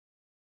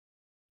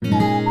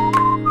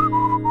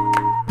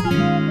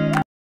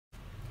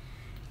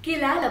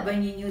Kilala ba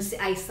ninyo si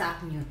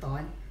Isaac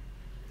Newton?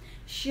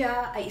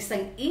 Siya ay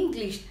isang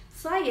English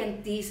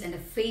scientist and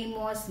a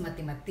famous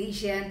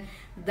mathematician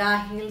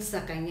dahil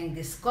sa kanyang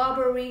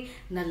discovery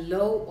na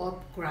law of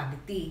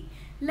gravity,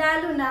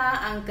 lalo na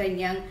ang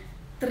kanyang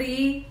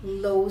 3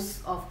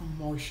 laws of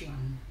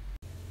motion.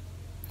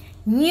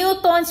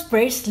 Newton's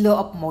first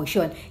law of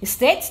motion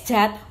states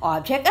that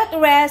object at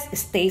rest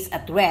stays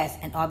at rest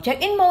and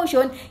object in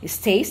motion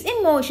stays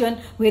in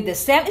motion with the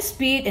same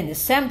speed and the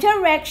same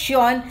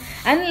direction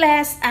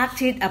unless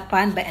acted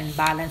upon by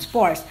unbalanced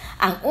force.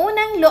 Ang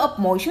unang law of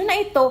motion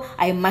na ito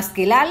ay mas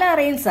kilala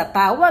rin sa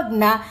tawag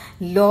na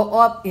law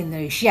of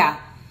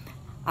inertia,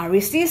 a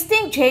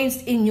resisting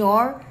change in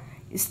your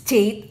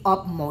state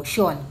of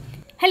motion.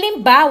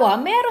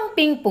 Halimbawa, merong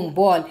ping-pong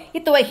ball.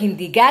 Ito ay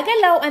hindi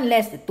gagalaw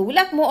unless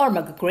itulak mo or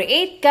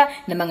mag-create ka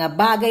ng mga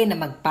bagay na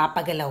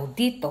magpapagalaw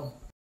dito.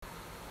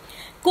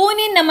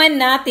 Kunin naman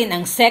natin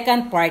ang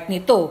second part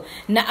nito,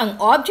 na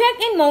ang object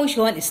in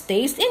motion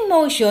stays in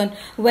motion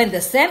when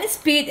the same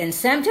speed and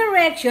same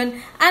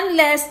direction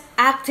unless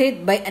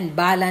acted by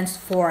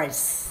unbalanced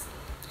force.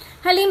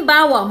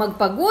 Halimbawa,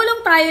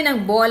 magpagulong tayo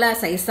ng bola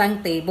sa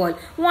isang table.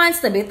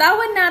 Once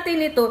nabitawan natin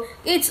ito,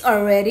 it's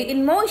already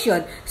in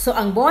motion. So,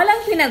 ang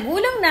bolang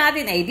pinagulong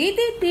natin ay di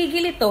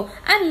titigil ito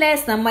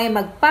unless na may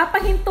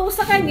magpapahinto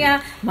sa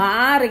kanya.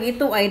 Maaaring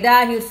ito ay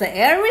dahil sa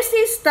air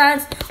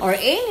resistance or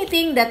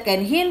anything that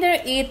can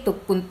hinder it to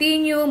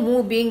continue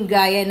moving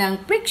gaya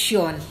ng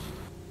friction.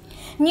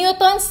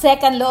 Newton's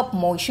second law of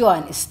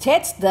motion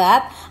states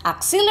that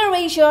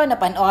acceleration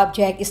of an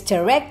object is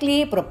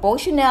directly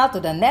proportional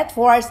to the net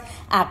force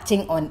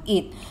acting on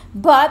it,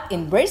 but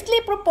inversely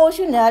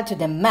proportional to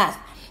the mass.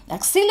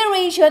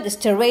 Acceleration is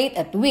the rate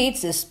at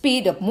which the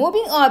speed of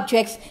moving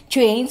objects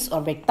changes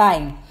over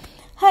time.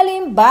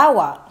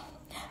 Halimbawa,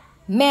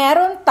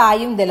 meron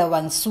tayong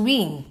dalawang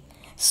swing.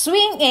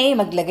 Swing A,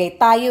 maglagay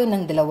tayo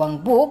ng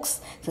 2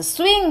 books. Sa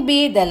swing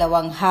B, 2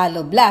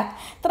 hollow block.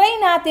 Try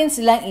natin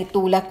silang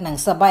itulak ng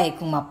sabay.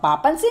 Kung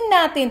mapapansin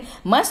natin,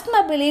 mas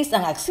mabilis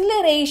ang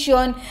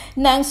acceleration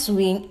ng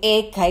swing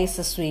A kaysa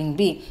swing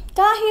B.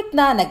 Kahit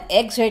na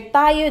nag-exert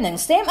tayo ng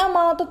same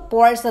amount of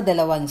force sa 2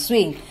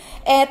 swing.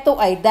 Ito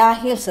ay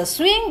dahil sa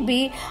swing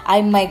B ay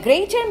may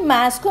greater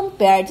mass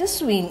compared sa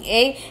swing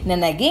A na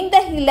naging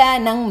dahilan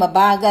ng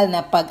mabagal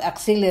na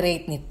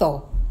pag-accelerate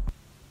nito.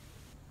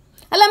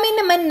 Alamin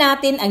naman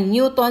natin ang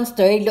Newton's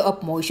third law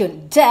of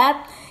motion,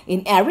 that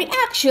in every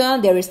action,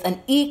 there is an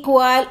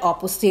equal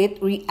opposite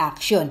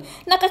reaction.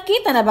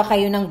 Nakakita na ba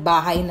kayo ng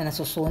bahay na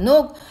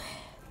nasusunog?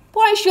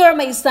 For sure,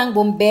 may isang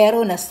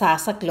bombero na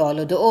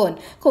sasaklolo doon.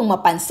 Kung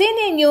mapansin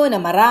ninyo na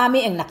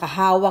marami ang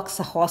nakahawak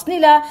sa hose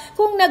nila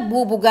kung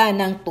nagbubuga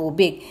ng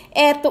tubig.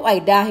 Ito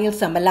ay dahil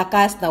sa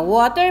malakas na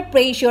water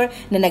pressure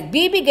na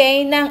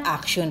nagbibigay ng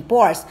action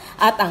force.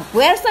 At ang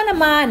puwersa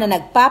naman na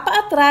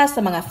nagpapaatras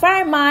sa mga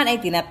fireman ay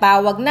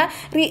tinatawag na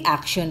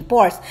reaction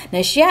force,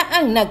 na siya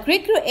ang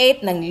nag-recreate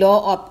ng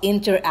law of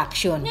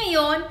interaction.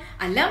 Ngayon,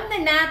 alam na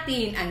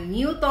natin ang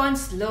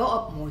Newton's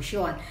law of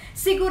motion.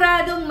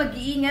 Siguradong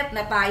mag-iingat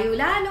na tayo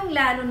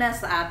lalong-lalo na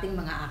sa ating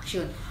mga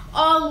action.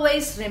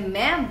 Always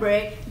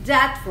remember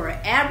that for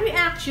every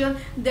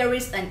action, there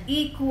is an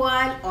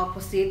equal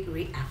opposite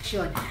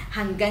reaction.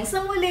 Hanggang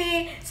sa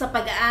muli sa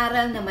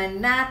pag-aaral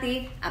naman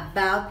natin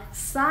about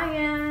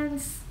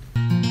science.